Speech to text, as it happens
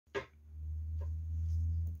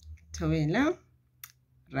thobela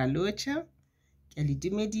ra locha ke le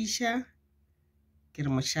dumedisha ke re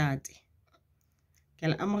moshate ke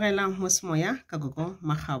le amogela mo Semoya ka gogo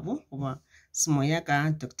Makgabo goba Semoya ka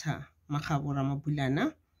Dr. Makgabo Ramabulana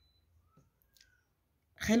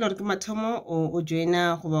ge le re ke mathomo o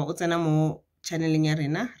joina goba o tsena mo channeleng ya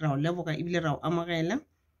rena ra o leboga ebile ra o amogela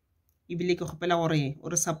ebile ke kgopela gore o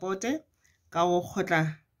re supporte ka o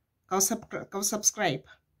khotla ka o subscribe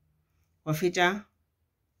wa fetša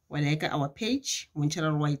wa like our page mo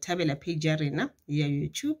ntšhela re wa ithabela page ya rena ya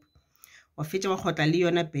YouTube wa fetša wa khotla le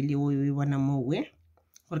yona bell o e bona mowe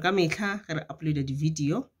gore ka mehla ge re uploada di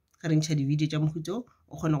video ge re ntšha di video tša mohuto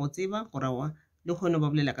o kgona go tseba gore wa le kgone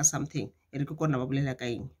ba bolela ka something e re ke kona ba bolela ka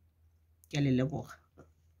eng ke a le leboga.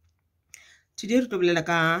 Today re tlo bolela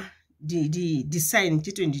ka di sign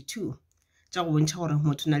tše 22 tša go bontšha gore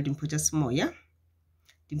motho na le dimpho tša semoya.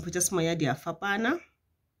 Dimpho tša semoya di a fapana,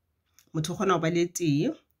 motho o kgona go ba le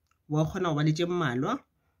tee, wa kgona go ba le tše mmalwa,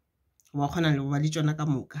 wa kgona go ba le tšona ka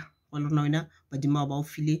moka wa lona wena badimo ba o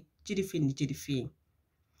file tše difeng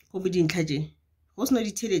go be dintlha tše go seno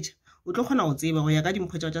di theletša o tlo kgona go tseba go ya ka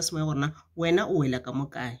dimpho tša semoya gore wena o wela ka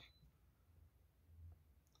mokae.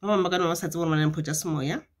 Ba bangwe ba ka no ba sa tsebe gore ba na le dimpho tša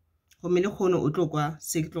semoya gomme le kgono o tlo kwa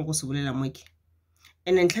se ke tlo go se bolela moke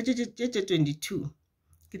ene ntlha tše 22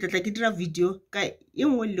 ke tla ke dira video ka e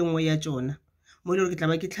nngwe le nngwe ya tšona mo le gore ke tla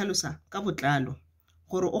ba ke tlhalosa ka botlalo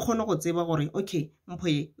gore o kgone go tseba gore okay mpho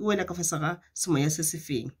ye e wela ka fase ga semoya se se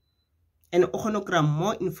feng and o kgone go kry-a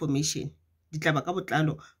more information di tla ba ka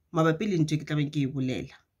botlalo mabapi le ntho ke tla beng ke e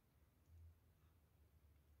bolela.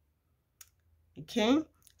 Okay,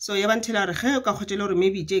 so ya ba nthela gore ge o ka kgotela gore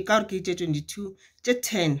maybe tše ka gore ke tše 22 tše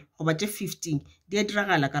 10 goba tše 15 di a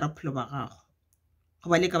diragala ka bophelo ba gago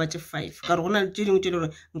goba le ka ba tše 5 ka gore go na le tše dingwe tše le gore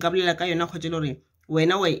nka bolela ka yona kgotela gore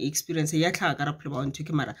wena wa experience ya tlhaga ka bophelo ba ntho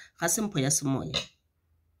ke mara ga se mpho ya semoya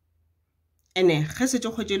ene ge se tše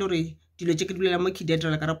kgotela gore dilo tše ke di bolela mo ke di a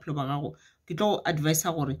direla ka bophelo ba gago ke tlo advise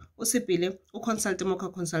gore o se pele o consulte mo ka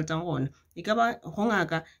consultang gona e ka ba go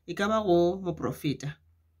ngaka e ka ba go moprofeta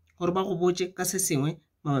gore ba go botse ka se sengwe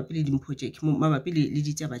mabapi le dimpho tše mabapi le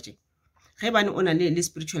ditaba tše ge bane o na le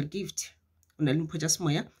spiritual gift o na le dimpho tša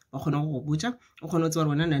semoya ba kgona go go botsa o kgona go tseba gore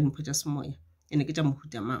wena na le dimpho tša semoya ene ke tša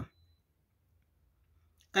mohuta mang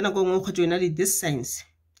ka nako nngwe kgotsa yona le this science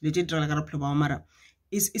le tše direla ka bophelo ba mara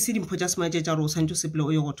e se dimpho tša semoya tše tša gore o santse o sepele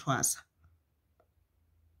o ye go thwasa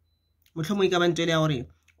mohlomongwe ka ba ntwele ya gore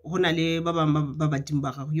go na le ba bangwe ba badimo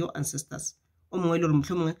ba gago your ancestors o mongwe le gore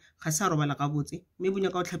mohlomongwe ga se a robala ka botse maybe o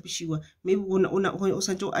nyaka o tlhapišiwa maybe o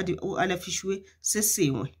santse o alafišiwe se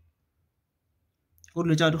sengwe gore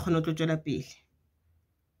dilo tša di kgone o tlo tšwela pele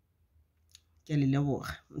ke a le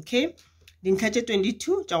leboga. Okay, dintlha tše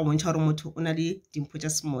 22 tša go bontšha gore motho o na le dimpho tša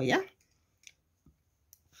semoya.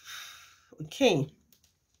 Okay,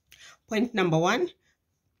 point number 1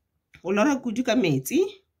 o lora kudu ka metsi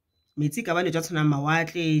ka ba le tša tshwana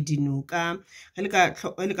mawatle dinoka ge le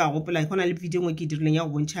ka gopola go na le video ngwe ke dirileng ya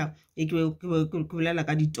go bontšha e ke bolela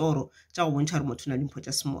ka ditoro tša go bontšha gore motho na le dimpho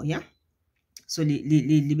tša semoya so le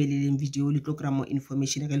be le leng video le tlo kry-a mo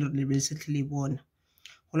information ge le re le be le setlhe le bona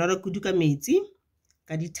go lora kudu ka metsi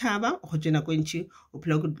ka dithaba go tšwe nako ntši o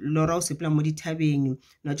phela lora o sepela mo dithabeng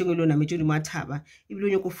na tšengwe le o nametše godimo a thaba ebile o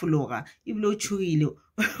nyako fologa ebile o tšhogile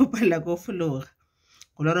o palela ko fologa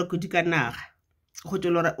go lora kudu ka naga go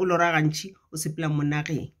tšwe o lora gantši o sepela mo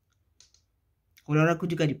nageng go lora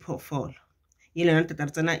kudu ka diphoofolo e lena tata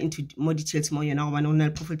re tsena into mo details mo yona gobane go na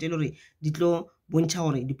le phoofolo tše le gore di tlo bontšha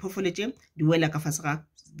gore diphoofolo tše di wela ka fase ga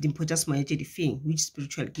dimpho tša semoya tše difeng which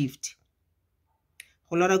spiritual gift.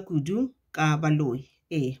 Go lora kudu ka baloi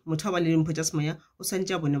motho wa ba le dimpho tša semoya o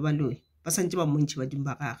santše a bone baloi ba santše ba montšhi badimo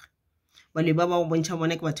ba gage baloi ba go bontšha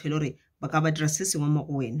bona ke batho e le gore ba ka ba dira se sengwe mo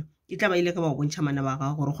go wena e tla ba ile ka ba go bontšha mana ba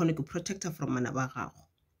gago gore o kgone ke protector from mana ba gago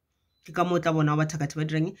ke ka mo tla bona ba thakathe ba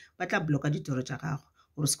dirang ba tla bloka ditoro tša gago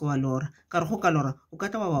gore se ke wa lora ka re go ka lora o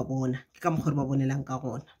ka tla ba bona ke ka mokgwa ba bonelang ka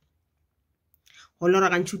gona. Go lora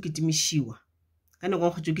gantši o kitimišiwa ka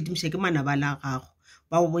nako go tšwe kitimiša ke manaba la gago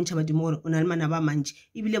ba go bontšha badimo gore o na le manaba a mantši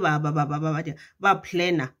ebile ba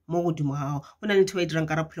plana mo godimo ga gago o na le ntho ba e dirang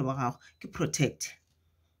ka bophelo ba gago ke protect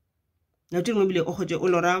na tengwe ebile o gotse o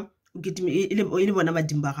lora e le bona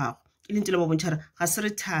badimo ba gago e leng tsela ba bontšha gore ga se re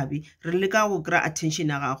thabe re leka go kry-a attention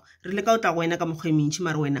ya gago re leka go tla go wena ka mokgwa e mentšhi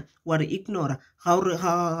mare wena wa re ignora ga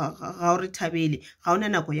o re thabele ga o na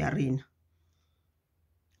nako ya rena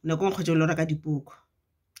nako ngwe kgotse o lora ka dipoko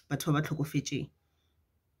batho ba ba tlhokofetšeng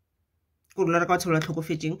go lora ka batho ba ba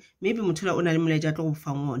tlhokofetšeng maybe motho o na le molaetša a tlo go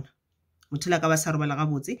fang ona motho la ka ba sa robala ga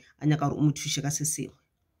botse a nyaka gore o mo thuše ka se sengwe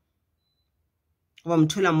wa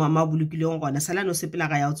mthola mama bulukileng gona sala no sepela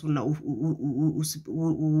ga ya o tsona o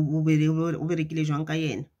berekile jwang ka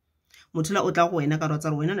yena mothola o tla go wena ka rotsa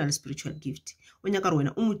re wena na le spiritual gift o nya ka re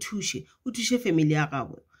wena o thushe family ya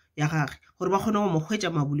gago ya gage gore ba kgone go mo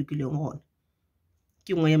hwetša mabulukileng gona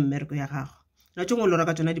ke ngwe ya mmereko ya gago na tšong o lora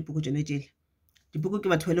ka tsona dipuku tsone tšele dipuku ke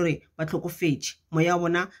batho ba le gore ba tlhokofetše moya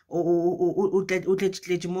bona o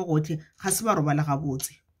tletše mo gotlhe ga se ba robala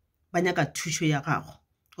gabotse ba nyaka thušo ya gago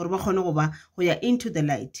gore ba kgone go ya into the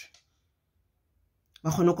light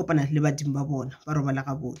ba kgone kopana le badimo ba bona ba robala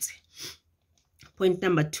gabotse. Point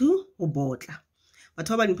number 2 go botla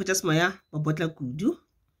batho ba Dimpho tša Semoya ba botla kudu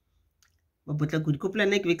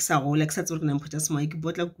kopolana ke be ke sa gola ke sa tsore ke na Dimpho tša Semoya ke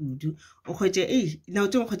botla kudu o khwetše na o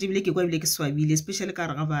tšong khwetše bile ke kwa bile ke swabile especially ka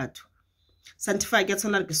re ga batho sanctify ke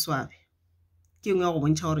tsona re ke swabe ke ngwe go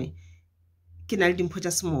bontšha gore ke na le Dimpho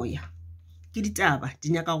tša Semoya ke ditaba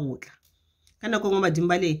di nyaka go tla ka nako ngwe badimo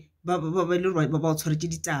ba le ba o tshwaretse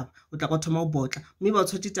ditaba o tla go thoma o botla mme ba o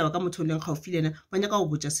tshwaretse ditaba ka motho o leng gaufi le ena ba nyaka go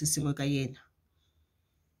botša se sengwe ka yena.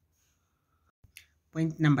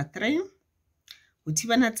 Point number 3 o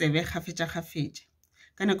thibana tsebe gafetša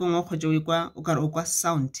ka nako ngwe khotse o ikwa o ka re o kwa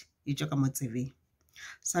sound e tswa ka mo tsebeng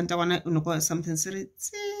sound ya gona o noko something se re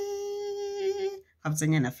tse ga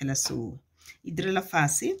btsanyana fela so e direla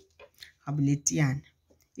fase ga boletiana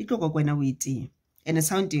e tlo go kwena o iteng ene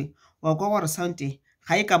sound wa kwa gore sound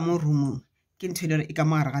ga e ka mo roomong ke ntho ile e ka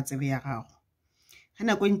mo gare ga tsebe ya gago ga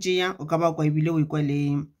nako ntse ya o ka ba kwa ebile o ikwa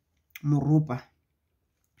le morupa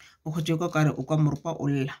o khotse ka re o kwa morupa o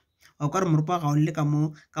lla o ka re morupa ga o le ka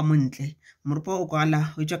mo ntle morupa o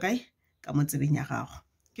kwala o tswa kae ka mo tsebeng ya gago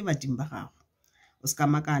ke badimo ba gago o ska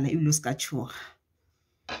makala ebile o ska tshoga.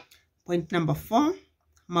 Point number 4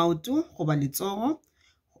 maoto go ba letsogo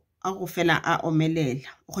a go fela a omelela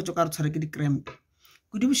o khotse ka re tshware ke di cramp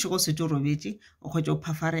kudu bošego se tlo robetse o khotse o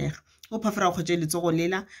phafarega o khotse letsogo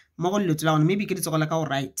lela mo go letso la gona maybe ke letsogo la ka o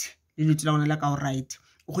right le letso la gona la ka o right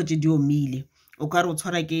o khotse di omile o ka re o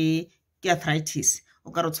tshwara ke arthritis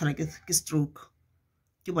o ka re o tshwara ke stroke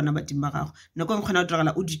ke bona badimo ba gago nako ngwe kgona o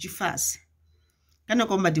diragala o dutse fase ka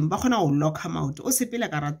nako badimo ba kgona go locka maoto o sepela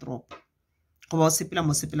ka ra drop go ba o sepela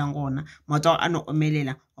mo sepelang gona maoto a no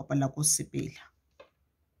omelela o pala ko sepela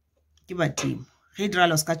ke badimo ge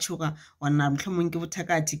diragala o ska tshoga wa nna mohlomong ke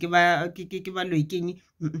bothakati ke ba loikeng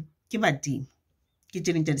ke badimo ke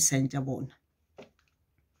tšeng tša di-sign tša bona.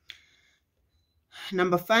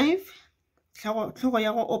 Number 5 tlhogo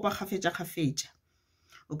ya go opa gafetša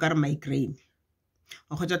o ka re migraine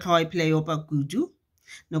o khotsa tlhogo e phela e opa kudu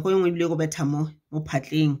nako ngwe bile go betha mo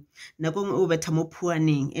phatleng nako ngwe o betha mo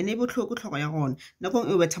phuaneng ene e botlhoko tlhogo ya gona nako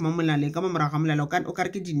ngwe o betha mo molaleng ka mo morago ga molala o ka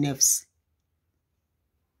re ke di-nerves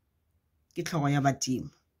ke tlhogo ya badimo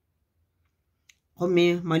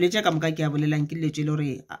gomme malwetse ka moka ke a bolelang ke letse le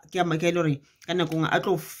gore ka nako ngwe a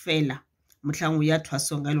tlo fela motlhangwe ya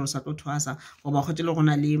thwasong ka ile go sa tlo thwasa goba khotse le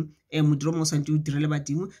gona le modiro mo santse o direle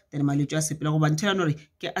badimo then malwetse a sepela goba ntho ya gore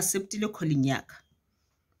ke acceptile calling yaka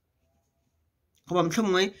goba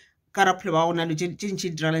mohlomongwe ka raphelo ba gona le tše ntši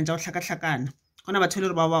diralang tša go hlakahlakana gona batho le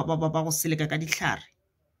gore ba go seleka ka dihlare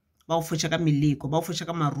ba go fotša ka meleko ba go fotša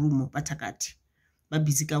ka marumo ba thakati ba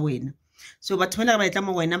busy ka wena so batho ba le ba etla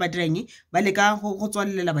mo wena ba dirang ba leka go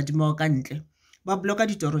tswalela badimo ba ka ntle ba bloka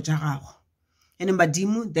ditoro tša gago ene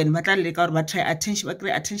badimo then ba tla leka gore ba try attention ba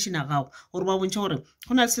kry attention ya gago gore ba bontšhe gore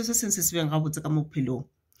go na le se sengwe se se beng gabotse ka mo bophelong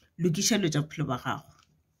lokiša dilo tša bophelo ba gago.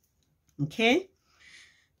 Okay,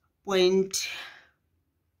 point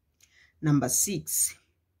number 6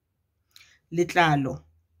 letlalo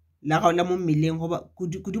la gago la mo mmeleng goba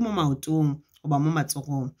kudu mo maotong goba mo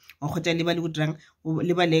matsogong wa khotsa le ba le go dirang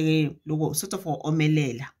le ba le go sort of go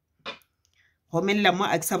omelela mo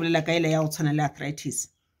a ke sa bolela ka ile ya go tshwana le arthritis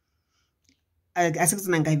a se ke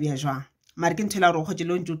tsena nka bia jwang mara ke nthela gore o khotse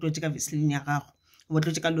le ntse o tlotse ka vaseline ya gago o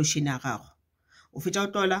tlotse ka lotion ya gago o fetša o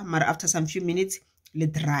tola mara after some few minutes le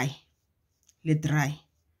dry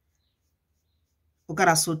o ka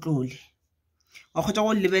ra sotlole wa khotsa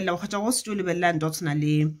go lebella wa khotsa go se lebella ntwa tsena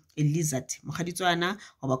le lizard mogaditswana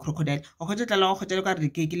goba crocodile wa khotsa tla go khotsa le ka re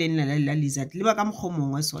ke le nna la lizard le ba ka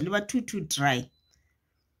mogomongwe so le ba too dry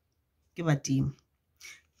ke badimo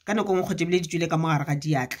ka nako ngwe khotse bile di tswile ka mogare ga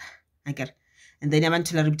diatla akere and then ya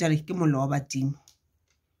banthola re bitsa ke mollo wa badimo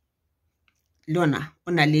lona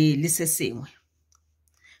o na le se sengwe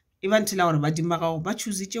e banthola gore badimo ba gago ba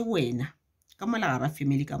choositše wena ka molagara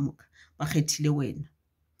family ka moka ba kgethile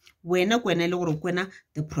wena kwena le gore kwena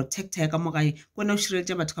the protector ya ka mogae kwena o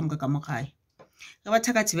šireletša batho ka moka ka mogae ge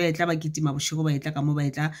bathakatši ba etla ba kitima bošego ba etla ka mo ba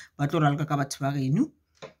etla ba tlo raloka ka batho ba geno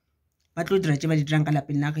ba tlo dira tše ba di dirang ka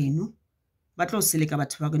lapeng la geno ba tlo seleka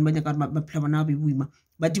batho ba geno ba nyaka gore maphelo bona ba be boima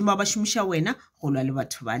badimo ba shumisha wena go lwa le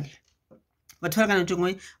batho bale batho ba kana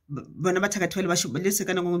tengwe bona ba thaka ba shuba le se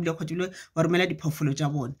kana go bile khotile ba romela diphofolo tsa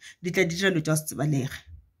bona di tla dira lo tsa se tsebalege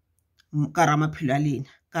ka ra maphelo a lena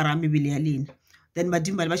ka ra mebele ya lena then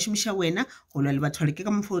badimo ba shumisha wena go lwa le batho ke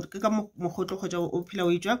ka mogotlo go tsa o phela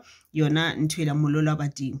o itswa yona ntho ela mololo wa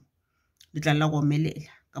badimo le tla la go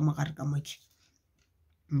melela ka mogare ka moke.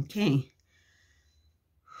 Okay,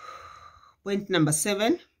 point number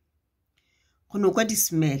 7, go no kwa di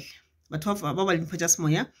smell batho ba ba Dimpho tsa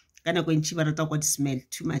Semoya ka nako ntši ba rata kwa di smell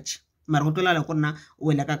too much mara go tlola go nna o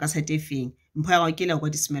wela ka site efeng mpho ya go ke la kwa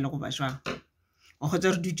di smell go ba jwa o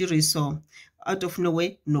khotsa re dutse re so out of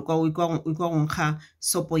nowhere no kwa o ikwa go nkga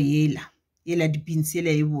sopo yela di beans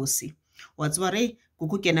yela e bose wa tswa re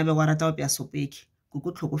go kena be go rata o pya sopeki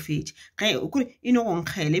go tlhokofetse ga o kore ino go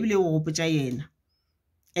nkgele bile o gopotsa yena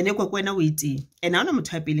ene kwa kwena o itseng ena ona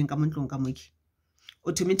motho a peleng ka montlong ka moke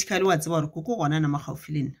automatically wa tseba gore go gona na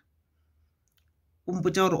magaufi le nna o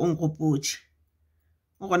mpotsa gore o ngopotse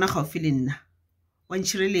o gona gaufi le nna wa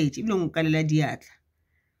ntshireletse ebile o nkalela diatla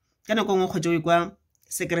ka nako ngwe khotse o kwa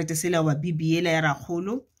secret sela wa bibi yela ya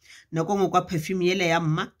ragolo nako ngwe kwa perfume yela ya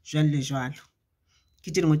mma jwang le jwalo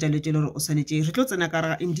ke teng o tla letse gore o sanetse re tlo tsena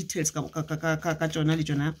ka in details ka tsona le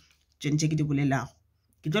tsona tšentše ke di bolelago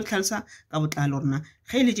ke tlo tlhalosa ka botlalo rona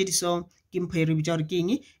ge ile tše di so ke mpho e re bitša gore ke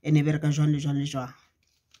eng ene be re ka jwang le jwang le jwang.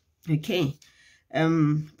 Okay,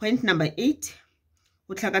 point number 8,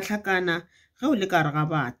 o tlhakatlhakana ge o le ka re ga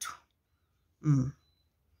batho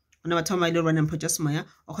ona batho ba ile rona Dimpho tsa Semoya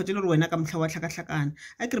o khotse le wena ka mhla wa tlhakatlhakana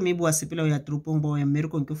a ke re maybe wa sepela o ya tropong bo ya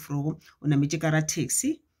America ke frogo o na metse ka ra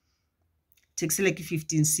taxi like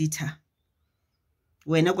 15 seater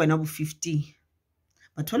wena kwena bo 50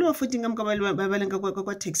 batho le ba 14 ka ba lenka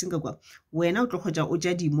kwa taxi ka kwa wena o tlo khotsa o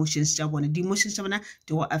ja di emotions tsa bona di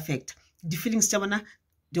go affect di feelings tsa bona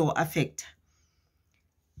di go affect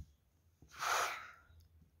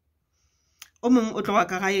o mong o tlo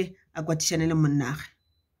ka gae a kwatishane le monnage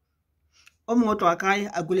o mongwe o tlo ka gae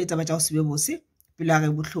a kuletsa ba tsa go sebe bose pele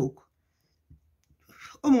ga bohloko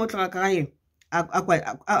o mongwe o tlo ka gae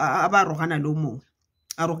a ba rogana le o mongwe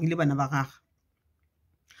a rogile bana ba gagwe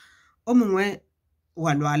o mongwe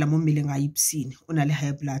wa lwala mo mmeleng a ipsine o na le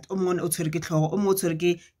high blood o mongwe o tshwere ke tlhogo o mongwe o tshwere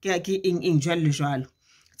ke eng jwalo le jwalo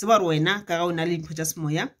tseba gore wena ka ga o na le Dimpho tsa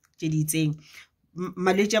Semoya tše di itseng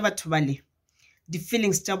malwetse a batho bale di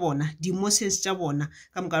feelings tša bona di emotions tša bona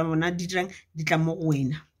ka moka bona di dirang di tla mo go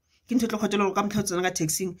wena ke ntho tlo khotela go ka mtlha tsena ka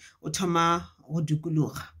taxing o thoma go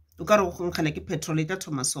dukuluga o ka re go nkgela ke petrol e tla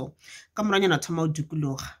thoma so ka moranyana thoma o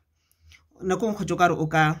dukuluga nako ngkhotso ka re o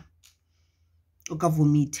ka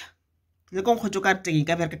vomita nako ngkhotso ka teng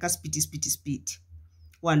ka bereka ka speed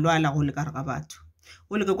wa lwala go le ka re ga batho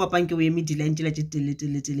o le ka kwa panke o eme di line tla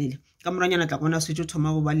telele ka moranyana tla gona se tšo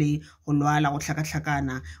thoma go ba le go lwala go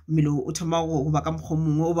tlhakatlhakana mmele o thoma go ba ka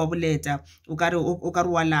mkhomong o ba boleta o ka re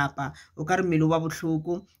wa lapa o ka re mmele o ba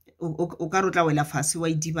bohloko o ka re o tla wela fase wa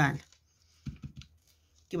idibala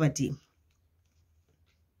ke badimo.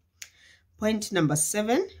 Point number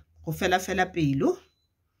 7, go fela pelo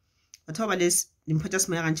batho ba le Dimpho tsa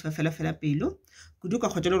Semoya gantši ba fela pelo kudu ka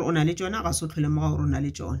khotela gore o na le tsona ga se tlhole mo ga gore o na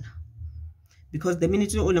le tsona because the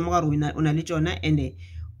minute o le mo ga gore o na le tsona ene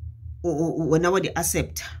wena wa di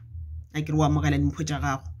accept a ke re wa mogela Dimpho tša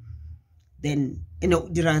gago then ene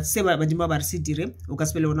dira se badimo ba re se dire o ka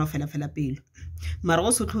se bele ona fela pelo mara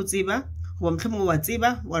go se tlo tseba go ba mhlemo wa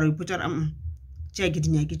tseba wa re ipotsa re tša ke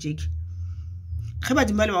dinyake tšeke ge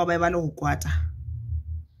badimo le ba le go kwata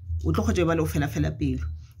o tlo khotse ba le go fela pelo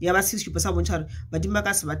ya ba se supa sa bontšha gore badimo ba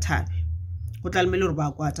ka se ba thabe go tla lemele gore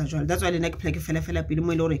ba kwata jwale that's why le nna ke phela ke fela pelo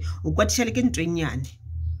mo ile gore o kwatiša le ke ntwe nyane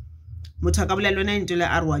motho a ka bolela lona ntwe le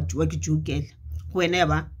a re wa ke jukela go wena ya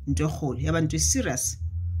ba ntwe kgolo ya ba ntwe serious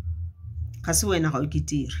ga se wena ga o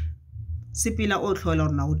kitire sepela o tlhoela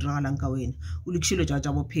gore na go diragalang ka wena o lekšilo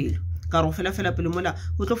tša bophelo ka re go fela pelo mola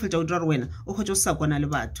o tlo fetša o dira gore wena o khotse o sa kwana le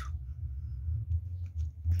batho.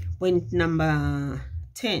 Point number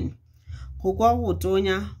 10, go kwa go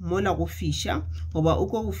tonya mola go fisha goba o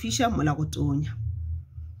kwa go fisha mola go tonya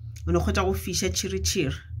o ne khotsa go fisha chiri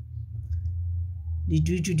di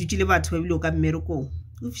dutse le batho ba bile o ka mmerekong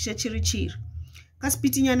o fisha chiri ka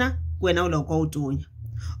spitinyana wena o la kwa o tonya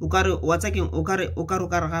o ka re wa tsakeng o ka re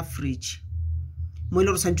ga fridge mo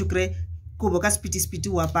ile re santse kre go bo ka spiti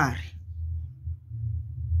wa pare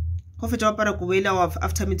go fetša wa para go boela wa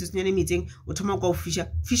after minutes nyane meeting o thoma kwa o fisha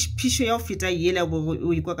fisho ya o feta yela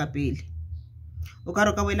o ikwa ka pele o ka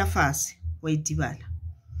re ka boela fase wa itibala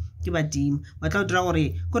ke badimo ba tla o dira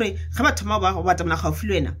gore ga ba thoma ba tamana gaufi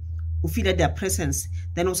le wena o feel their presence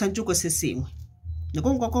then o santse go se sengwe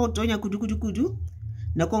nako go tonya kudu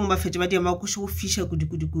nakong ba fetse ba di ma go go fisha kudu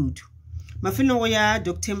mafelong go ya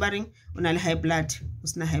doctor Mbaring o na le high blood o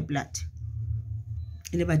sna high blood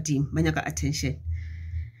ile badimo ba nyaka attention.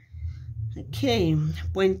 Okay,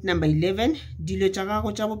 point number 11, dilo tša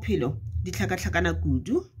gago tša bophelo di tlhakatlhakana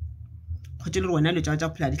kudu go tšele re wena lo tša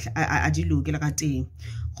phela a di loke le ga teng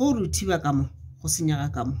go re thiba ka mo go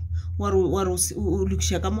senyaga ka mo wa re o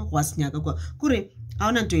lokisha ka mo go a senyaka kwa gore a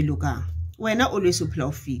ona ntwe lokang wena always o phela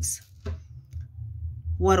o fix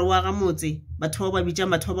wa re wa ga motse batho ba bitša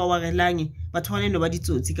batho ba wa gelange batho ba ne ba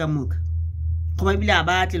ditsotsi ka moka go ba bile a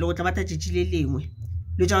batle le go tla batla tšetšile lengwe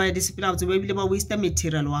lo tša ya discipline ba bile ba waste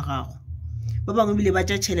material wa gago ba bangwe bile ba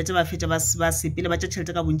tša tšhelete ba fetša ba sepele ba tša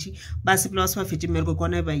tšhelete ka bontši ba sepele ba se ba fetše mmereko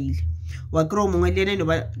kwana ba ile wa kry mongwe le ene no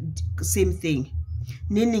ba same thing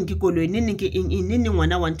neng ke koloi neng ke neng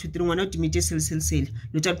ngwana 1 2 3 ngwana o timetse sel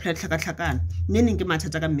lo tša phela tlhakatlhakana neng ke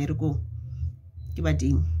mathata ka mmereko ke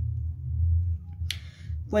badimo.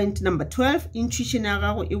 Point number 12, intuition ya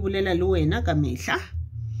gago e bolela le wena ka mehla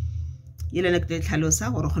yele na ke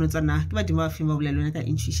tlhalosa gore gone tsana ke badimo ba feng ba bolela wena ka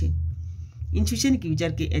intuition. Intuition ke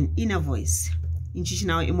bitša ke an inner voice. Intuition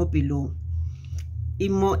ya e mo pelong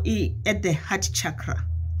e at the heart chakra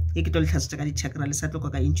e ke tlo le tlhasetsa ka di chakra le sa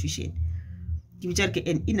tloko ka intuition ke bitša ke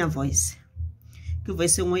an inner voice ke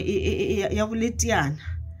voice ngwe ya boletiana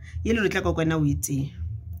yele re tla ka kwena o itse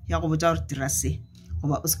ya go botsa gore dira se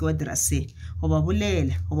goba o se wa dira se goba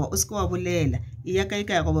bolela goba o se wa bolela e ya kae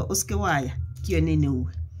kae goba o se wa ya ke yone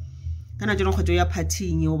newe kana jeno go ya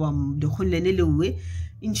partying goba de go lene lewe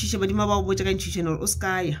intuition ba di ma ba go botsa ka intuition gore o se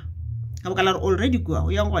ya ka baka la already kwa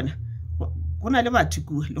o ya ngwana gona le batho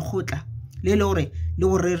ku le khotla le gore le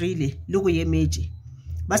go rerile le go yemetse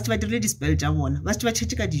ba se ba dirile dispell tša bona ba se ba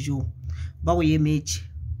tšhetše ka dijo ba go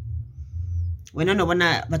yemetse wena no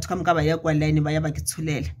bona batho ka moka ba ya kwa line ba ya ba ke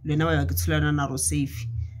tsholela lena ba ya ke tsholela na ro safe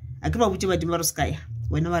a ke ba botse ba di ma ro skaya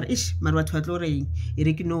wena ba re ish mara batho ba tlo reng e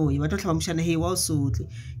re ke no e ba tlo tlhaba moshana he wa o sotle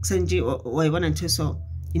ke sanje wa bona ntse so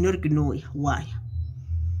ino re ke no why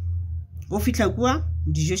go fitla kwa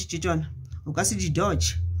dijo tše tsona o ka se di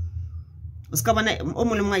dodge o ska bona o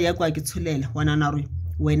mo le mongwe ya kwa ke tsholela wana na re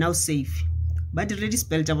wena o safe ba di ready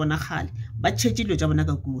spell tša bona gale ba tšhetše dilo tša bona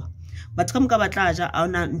ka kua batho ka moka ba tla ja a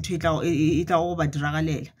ona ntho e tla go ba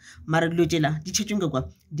diragalela mara dilo tšela di tšhetšweng kwa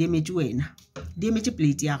di emetše wena di emetše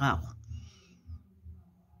plate ya gago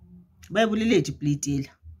ba e boleletše plate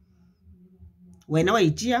ela wena wa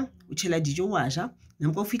itšea o tšhela dijo wa ja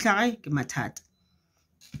namka o fitla gae ke mathata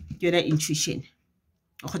ke yona intuition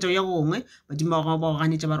o kgotsa ya gongwe badimo ba go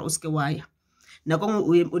ganetša ba re o seke wa ya nako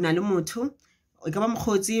o na le motho o ka ba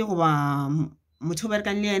mokgotsi goba motho o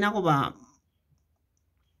berekang le yena goba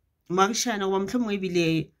magishana goba motlho mongwe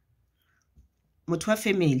ebile motho wa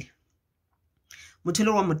family motho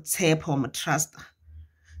le wa mo tshepa wa mo trusta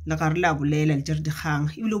le gare le a bolela le tšere dikgang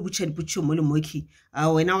ebile o botša dipotšo mo le moki a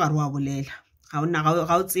wena o gare wa bolela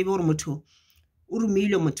ga o tsebe gore motho o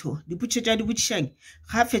romile motho dipotšo tša di botšišang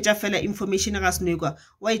ga fetša fela information ga se noikwa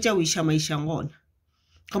wa etša o iša maišang gona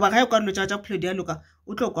goba ga e kwa dilo tša phelo di a loka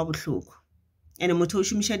o tlo kwa bohloko ene motho o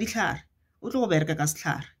šomiša dihlare o tlo go bereka ka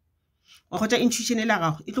sehlare wa kgotša intuition e la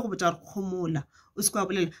gago e tlo go botša gore kgomola o se kwa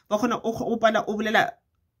bolela ba kgona o pala o bolela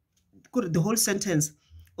kore the whole sentence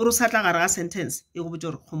o re sa tla gare ga sentence e go botša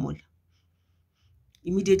gore kgomola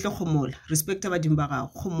immediately kgomola respecta badimo ba gago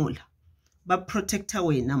kgomola ba protecta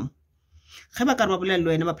wena mo ge ba ka re ba bolela le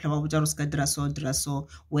wena ba phela ba botša gore se ka dira so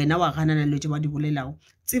wena wa ganana le tše ba di bolelago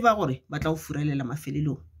tseba gore ba tla go furelela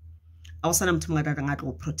mafelelong a go sana motho mongwe a tlo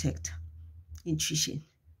go protecta intuition.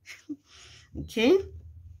 Okay,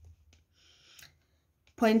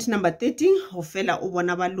 point number 30, go fela o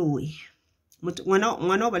bona baloi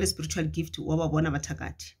ngwana o ba le spiritual gift wa ba bona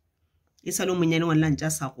bathakati e sa le monyane wa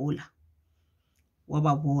lantša sa gola wa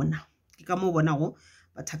ba bona ke ka mo bona go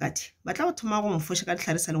bathakati ba tla go thoma go mfoša ka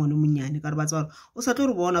dihlare sa le ngwane monyane ka re ba tswa o sa tlo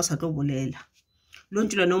re bona o sa tlo bolela lo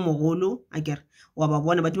ntšula no mogolo a kere wa ba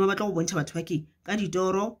bona badimo ba tla go bontšha batho ba ke ka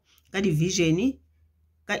ditoro ka di vision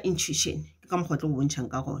ka intuition ke ka mokgwa tlo go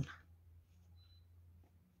bontšhang ka gona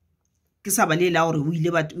ke sa ba lela gore o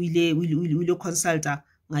ile consulta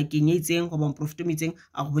ngakeng e itseng goba moprofete mo itseng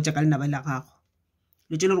a go botša ka lenaba la gago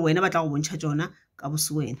le tšele gore wena ba tla go bontšha tšona ka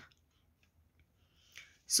bose wena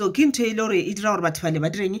so ke ntho e le gore e dira gore batho bale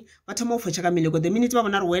ba direng ba thoma go foša ka meleko the minute ba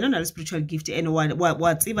bona gore wena o na le spiritual gift and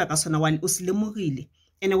wa tseba ka sona o se lemogile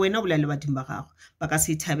and wena o bolela le badimo ba gago ba ka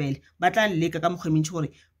se ithabele ba tla leka ka mokgwa mentši gore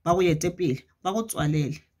ba go yete pele ba go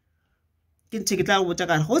tswalele ke ntho ke tla go botša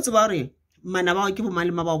kare go tseba gore mana ba ke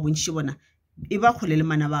bomalema ba go bontšhe bona e ba kgole le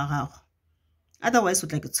mana ba gago otherwise o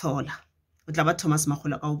tla ke tshola o tla ba Thomas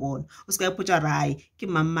Makgolo ka o bona o ska ipotsa rai ke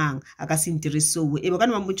mamang a ka se ntire so e ba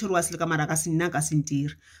kana mamotshoro wa seleka mara ka se nna ka se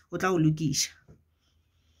ntire o tla o lokisha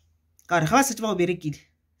ka re ga ba setse ba o berekile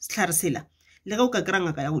setlhare sela le ga o ka kra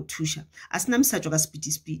ngaka ya go thusha a sena msatso ka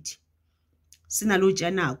speed sena lo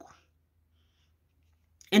tja nako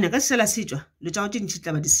ene ka sela setswa lo tja go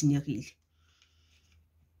tshitla ba di senyegile.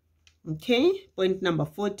 Okay, point number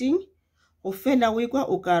 14 go fela o ekwa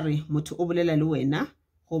o kare motho o bolela le wena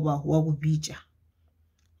goba wa go bitša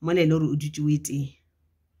mole le re o dutse o etse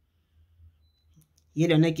ye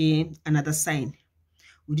lona ke another sign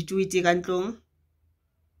o dutse o etse ka ntlong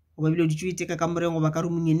goba bile o dutse o etse ka kamoreng goba ka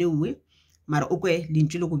rumong ene uwe mara o kwe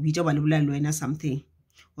lentse le go bitša ba le bolela le wena something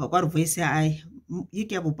wa kwa re voice ya ai ye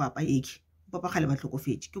ke ya bopapa eke papa gale ba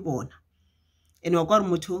tlhokofetse ke bona ene wa kwa re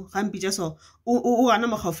motho ga mpitša so o gana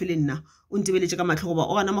mo gaufi le nna o ntebeletse ka matlho goba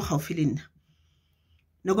o gana mo gaufi le nna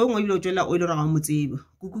nako engwe bile o tswela o ile ra ga motsebe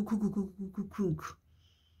kuku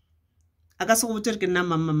a ka se go botse re ke nna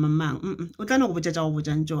mamang o tla no go botsa tša go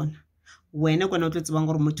botsang tsona wena kwana o tlo tsebang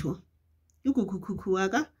gore motho ke kuku wa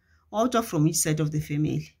ka wa o tswa from each side of the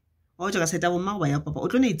family wa o tswa ka side ya bomma goba ya papa o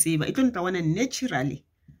tlo no e tseba e tlo ntla wana naturally.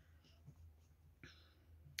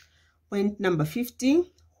 Point number 15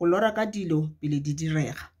 go lora ka dilo pele di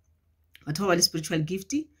direga batho ba le spiritual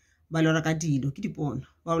gift ba lora ka dilo ke dipono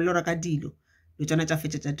ba lora ka dilo le tsona tša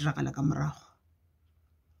fetša tša diragala ka morago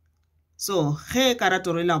so ge ka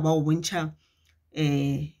ratorela ba go bontšha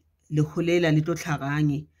le kholela le tlo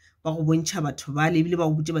tlhaganye ba go bontšha batho ba lebile ba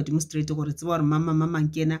go botse ba demonstrate gore tseba gore mama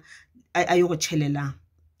kena a yo go tšhelela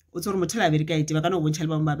o tse gore motho la bereka ite ba kana go bontšha le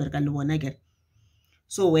bangwe ba bereka le bona ke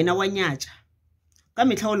so wena wa nyatša ka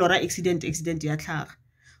metlha o lora accident ya tlhaga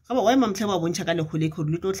ga ba wa mamtlha ba bontšha ka le khole khore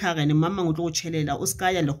le tlo tlhagane mama o tlo go tšhelela o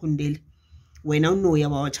ska ya le khondele wena o noya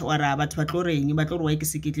wa ra batho ba tlo reng ba tlo re wa ke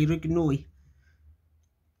seketle re ke noya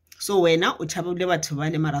so wena o tšhabile batho ba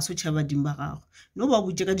le maraso tšhaba dimba gago no ba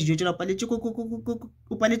butse ka dijo tšela paletse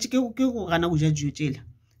o paletse ke go gana go ja dijo tšela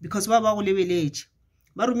because ba go lebeletse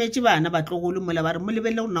ba rumetse bana ba tlo go le mola ba re mo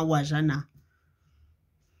lebelle gona wa jana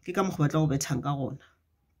ke ka mogwa tla go bethang ka gona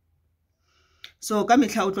so ka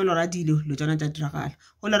mehla o tlo lora dilo lo tsana tša diragala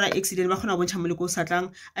go lora accident ba kgona go bontšha moleko o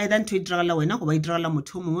satlang either ntho e diragala wena go ba e diragala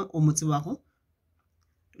motho mongwe o mo tsebago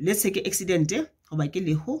let's say ke accident go ba ke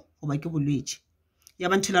leho go ba ke bolwetse ya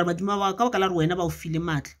ba nthola ba dima ba ka ba kala re wena ba o file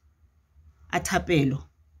matla a thapelo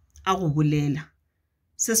a go bolela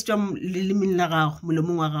se se tswa lelemeng la gago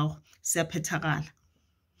molomong wa gago se a phethagala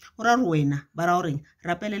o ra re wena ba ra gore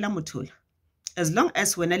rapelela mothola as long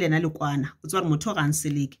as wena le ena le kwana o tswa re motho ga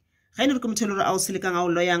nseleke ga ene re ke motho le gore a o selekang a o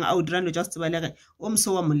loyang a o dirang lo tša se tsebalege o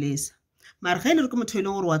mso wa molesa mara ga ene re ke motho e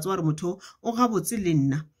leng gore wa tswa re motho o ga botse le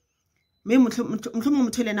nna mme mohlomong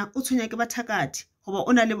motho le ena o tshwenya ke bathakati goba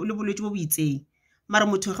o na le bolwetse bo bo itseng mara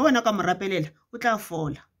motho ga wena ka mo rapelela o tla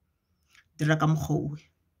fola dira ka mokgowe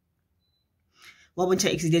wa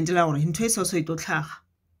bontšha accident la gore ntho e so e tlo tlhaga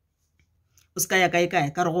o ska ya kae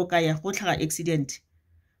ka re go kaya go tlhaga accident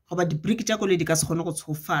goba di-break tša koloi di ka se kgone go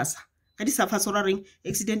tshofasa ga di sa fasa o ra reng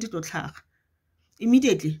accident e tlo tlhaga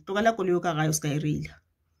immediately tlogela koloi o ka gae o ska e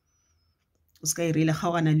reila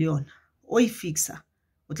kgaogana le yona o e fixa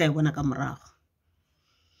o tla e bona ka morago.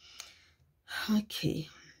 Okay,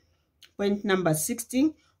 point number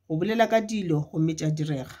 16 go bolela ka dilo go metša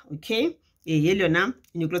direga. Okay, ye le yona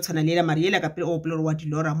e ne ke lo tshwana le mara yela ka pele o bolela wa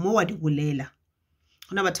dilora mo wa di bolela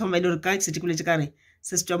gona batho ba ile re ka se tikoletse ka re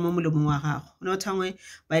se se tswa mo molomong wa gago gona batho bangwe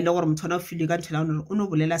ba ile gore motho ona o file ka nthola o no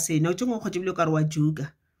bolela sena o tšengwe kgotse bile ka re wa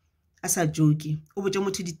juga a sa joke o botse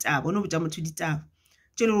motho ditaba o no botsa motho ditaba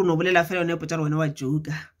tšele re no bolela fela yone e potsa re wena wa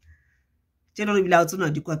juga tšele re bila o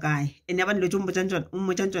tsena di kwa kae ene ya ba niletse o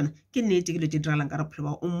mmotšang tsona ke nnete ke dilo tše diralang ka re bophelo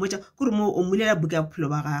ba o mmotša kore mo o mmulela buka ya bophelo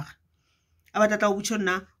ba gage a ba tlatla go botša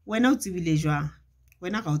nna wena o tsebile jwang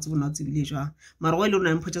wena ga o tsebona o tsebile jwang mara go ile re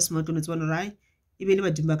na mpotša sematlo ne tsebana rai e be le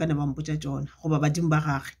badimo ba kana ba mpotša tsona goba badimo ba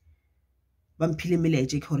gage ba mphile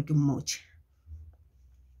melaetša ke gore ke mmotše.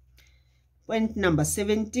 Point number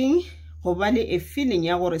 17 go ba le a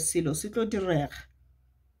feeling ya gore selo se tlo direga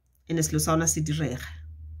ene selo sa ona se direga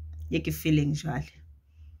ye ke feeling jale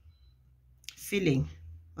feeling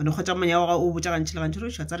ona kgotsa monya wa o botša gantši le gantši re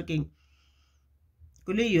tšwa tsa re keng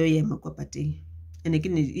koloi yo ye makopateng ene ke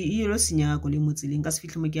ne e lo senyega koloi mo tseleng ka se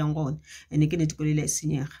fihle mo ke yang gone ene ke nete koloi la e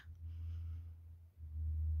senyega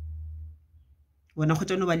bona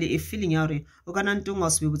kgotsa no ba le a feeling ya gore o kana ntong wa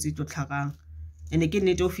se be botse tlo tlhagang ene ke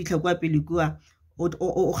nete o fitlha kwa pele kua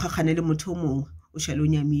o gagane le motho mongwe o šale o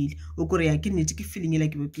nyamile o kore ya ke nete ke feeling ela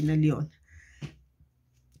ke be ke na le yona.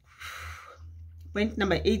 Point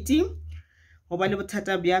number 18 go ba le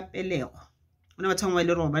bothata bja pelego ona batho ba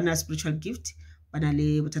ile re ba na spiritual gift ba na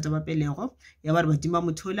le bothata ba pelego ya ba re badimo ba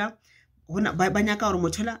mothola ba nyaka gore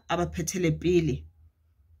mothola a ba phethele pele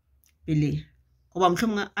goba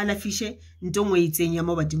mohlomongwe a lafishe nto ngwe itseng ya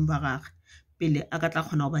mo badimo ba gagwe pele a ka tla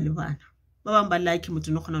kgona go ba le bana ba bang ba like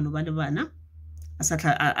motho no kgona no ba le bana a sa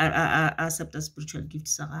tla a accepta spiritual gift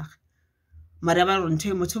sa gagwe mara ba re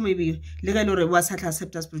ntho motho mo ebe le ga ile re wa sa tla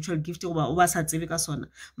accepta spiritual gift goba o ba sa tsebe ka sona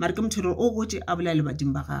mara ke motho re o gotse a bolela le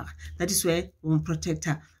badimo ba gagwe that is why bo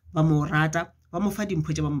protector ba mo rata ba mo fa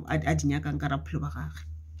dimpho tse a dinyakang ka raphelo ba gagwe.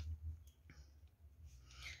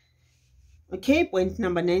 Okay, point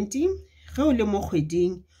number 90. Ge o le mo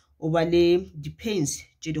kgweding o ba le di-pains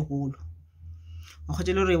tse digolo o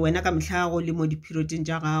kgotse le re wena ka mehla go le mo di-perioding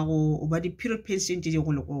tša gago o ba di-period pains tše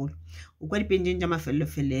digologolo o kwa di-pains tša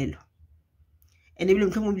mafelelo ene ebile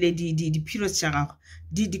mohlomong bile di-periods tša gago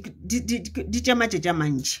di tša matšatši a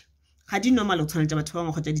mantši ga di normal o tshwana tša batho ba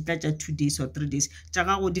bangwe kgotsa di tla tša 2 days or 3 days tša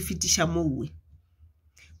gago di fetiša mowe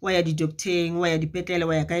wa ya di-docteng wa ya dipetlele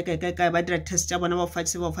wa ya kae ba dira test tša bona ba o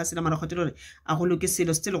fa sela mara kgotse le gore a go loke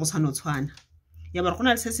selo se tse le go tshwana o tshwana ya bare go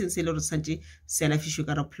na le se sengwe se le gore santse se alafišwe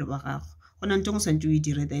ka raphelo ba gago go na ntong o santse o e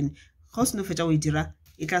dire then ga o se no fetša o e dira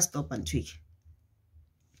e tla stopa nthweke.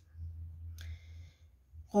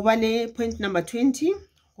 Go ba le point number 20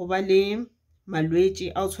 go ba le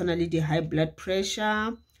malwetši a o tshwana le di-high blood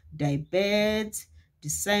pressure, diabetes,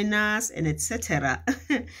 di-sinus and etc.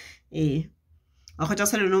 A go tša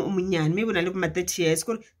sa leno o monnyane maybe o na le ma 30 years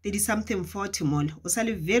kore 30 something 40 mole o sa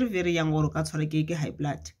le very very young gore o ka tshwara ke high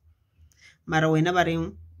blood mara wena ba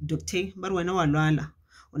reng doctor ba re wena wa lwala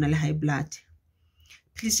o na le high blood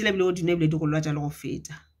please le bile o dine bile di go lwatša le go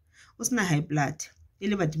feta o sena high blood e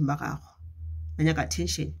le badimo ba gago ba nyaka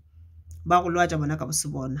attention ba go lwatša bona ka bose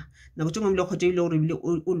bona nako tšengwe bile kgotse bile gore bile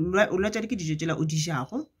o lwatša ke dijo tšela o di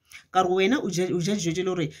jago ka gore wena o ja dijo tšele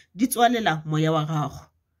gore di tswalela moya wa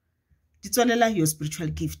gago di tswalela your spiritual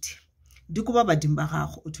gift di kuba badimo ba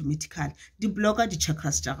gago automatically di blocka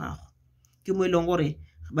di-chakras tša gago ke mo e leng gore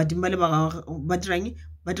badimo ba le ba gago ba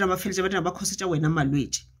dira mafeletša ba dira ba khosetša wena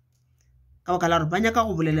malwetši ka baka la gore ba nyaka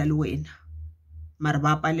go bolela le wena mara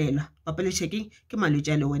ba palelwa ba palelwa ke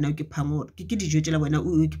malwetši a le wena o ke phang gore ke dijo tšela wena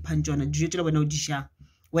o ke phang tšona dijo tšela wena o di šang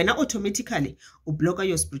wena automatically o blocka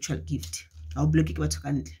your spiritual gift ga o blocke ke batho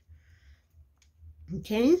ka ntle.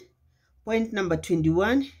 Okay, point number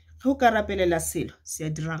 21. Go ka rapelela selo se a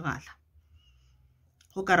diragala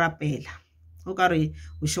go ka rapela go ka re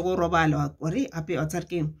o shego robala gore ape o tsare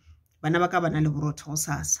ke bana ba ka bana le borotho go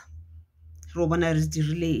sasa re bona re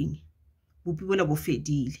dirileng bopibola bo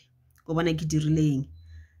fedile go bona ke dirileng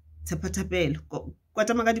tshepathapelo kwa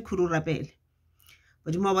tama ka dikhuru rapele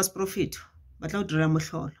badimo ba sprofeto ba tla o direla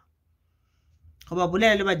mohlolo go ba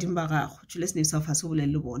bolela le badimo ba gago tšhile se ne sa fa se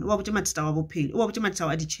bolela le bona o ba botse mathata wa bophelo o ba botse mathata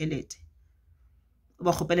wa ditšhelete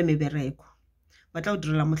ba kgopele mebereko ba tla o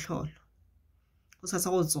direla mohlolo go sa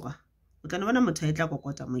go tsoga o tla bona motho a tla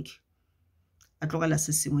kokota moke a tlogela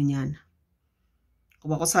se sengwenyana go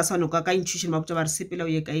ba go sa no ka intuition ba botse ba re sepela o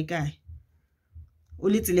ye kae o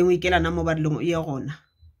le tseleng o ikela na mo ba rileng o ye gona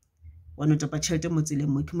wa no topa tšhelete mo tseleng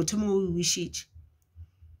moke motho mongwe o wishitše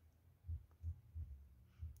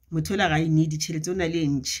motho la ga e need tšhelete o na le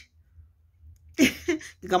ntši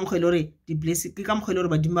ke ka mokgwele gore di-blessing ke ka mokgwele gore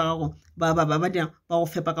badimo ba gago ba go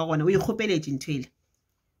fepa ka gona o ikgopeletše ntho ele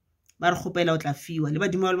ba re kgopela o tla fiwa le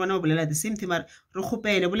badimo ba le bona ba bolela the same thing re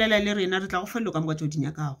kgopele bolela le rena re tla go felelo ka moka tšeo di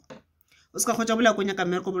nyakago o se ka kgotsa bolela ko nyaka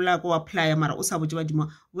mmereko bolela ko apply mara o sa botse badimo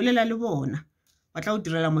bolela le bona ba tla o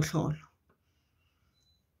direla mohlolo.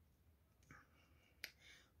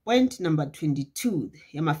 Point number 22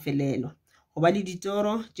 ya mafelelo go ba le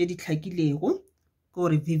ditoro tše di tlhakilego ke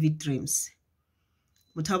gore vivid dreams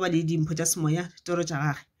motho ba le dimpho tša semoya ditoro tša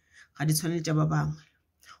gage ga di tshwane tša ba bangwe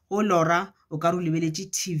o lora o ka re o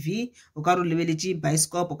lebeletše TV o ka re o lebeletše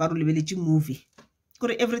bioscope o ka re o lebeletše movie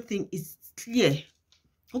gore everything is clear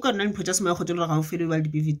o ka nna dimpho tša semoya kgotse le ga o fele ba le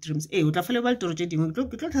vivid dreams o tla fele ba le toro tše dingwe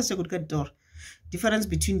ke tlo tlhasya go di ka ditoro difference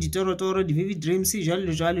between ditoro di-vivid dreams jalo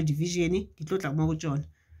le jalo division ke tlo tla mo go tšona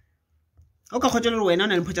o ka kgotse le gore wena o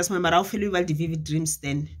na le mpho tša semoya mara o fele ba le di-vivid dreams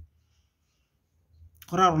then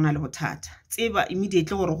go ra rona le bothata tseba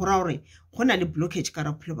immediately gore go ra gore go na le blockage ka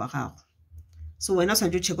raphelo ba gago so wena o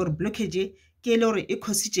swantse o check gore blockage ke le gore e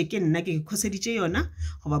khositše ke nna ke khoseditše yona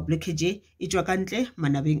goba blockage e tswa ka ntle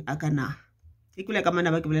manabeng a kana e kule ka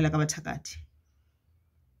manaba ke bolela ka bathakati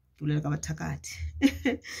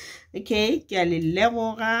okay ke a le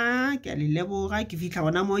leboga ke fihla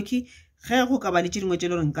gona mo ke ge go ka ba le tše dingwe tše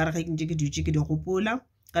le gore nka re ge ke ntse ke dutše ke di gopola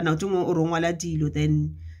ka nako tengwe o rongwala dilo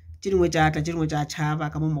then tše dingwe tša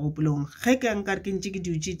tšhaba ka mo mogopolong ge ke nka re ke ntse ke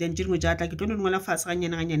dutše then tše dingwe tša tla ke tlo no dingwela fase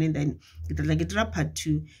gannyane then ke tla ke dira part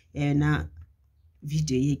 2 ya yona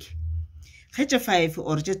video yeke ge tše 5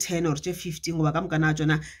 or tše 10 or tše 15 goba ka mokana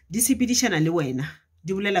tšona di sepedišana le wena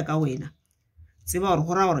di bolela ka wena tseba gore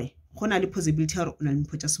go ra gore go na le possibility ya gore o na le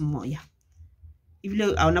mpho tša semoya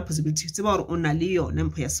ebile a ona possibility tseba gore o na le yona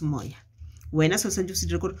mpho ya semoya wena se sentse se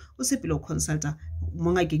dire gore o sepele o consulta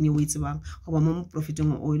mo ngakeng o e tsebang goba mo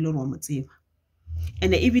profeteng o ile ro mo tseba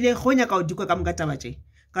ene ebile go nya ka o dikwa ka moka taba tše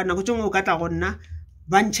ka nako tšengwe o ka tla go nna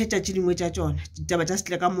ba ntšhetša tše dingwe tša tšona ditaba tša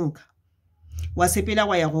setle ka moka wa sepela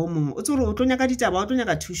wa ya go mongwe o tsore o tlo nyaka ditaba o tlo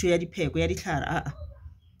nyaka thušo ya dipheko ya ditlhare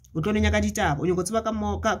o tlo nyaka ditaba o nyaka tseba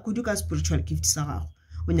ka kudu ka spiritual gift sa gago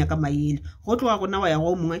o nyaka maele go tloga gona wa ya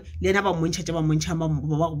go mongwe le ena ba montšhetša ba montšha ba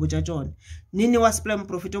go botša tšona nne wa sepela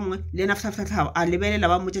moprofete mongwe le ena flatlhatlha a lebelela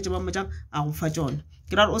ba motšhetša ba motšang a go fa tšona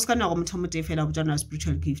ke ra gore o se ka nna go motho motee fela botšana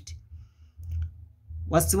spiritual gift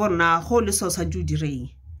wa tseba gore na go le so santse o direng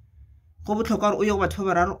go botlhokwa gore o ye go batho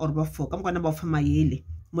ba bararo or ba fo ka mokana ba o fa maele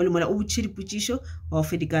mo le mola o botšiše dipotšišo ba o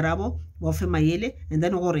fe dikarabo ba o fe maele and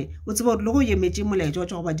then gore o tseba gore le go emetše molaetša wa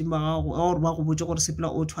tša go badimo ba gago gore ba go botše gore sepela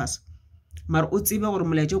o thwasa mara o tsebe gore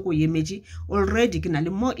molaetša ko emetše already ke na le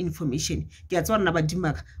more information ke a tseba gore na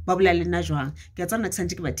badimaka ba bolela le nna jwang ke a tseba nna ke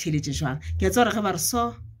santse ke ba theeletše jwang ke a tseba gore ge ba re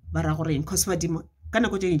so ba ra goreng cause badimo ka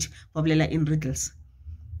nako tše ntši ba bolela in riddles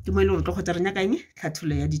ke mo e le gore tlo kgotsa re nyakang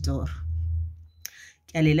tlhathollo ya ditoro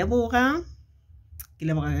ke a le leboga ke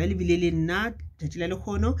leboga ga lebile le nna tšatši la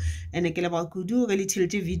lekgono ene ke leboga kudu ga le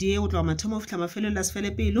theeletše video go tloga mathomo go fitlha mafelo la se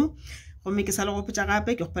fele pelo gomme ke sa le gopotša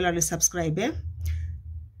gape ke gopela le subscribe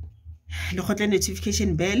le gotle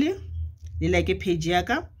notification bell le like page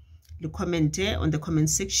yaka le commente on the comment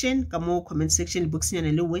section ka mo comment section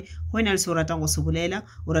boxnyana le we go ena le se o ratang go se bolela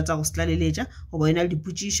o rata go se tlaleletša goba ena le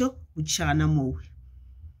dipotšišo botšišagana mowe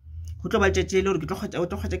go tlo ba tšatši le gore ke tlo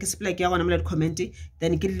kgotša ke sepela ke ya gona mola di-comment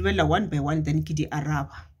then ke lebelela one by one then ke di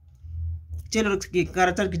araba tše le gore ke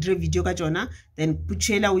rata ke dire video ka tšona then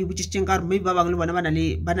potšišo ela o e botšišitšeng ka gore maybe ba bangwe le bona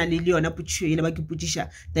ba na le yona potšišo ele ba ke potšiša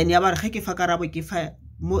then ya ba re ge ke fa karabo ke fa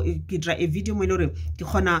mo ke dira a video mo e le gore ke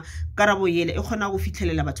kgona karabo ele e kgona go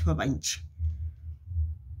fitlhelela batho ba bantši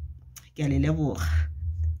ke a le leboga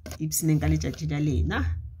ipseneng ka letšatši la lena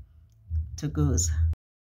thokoza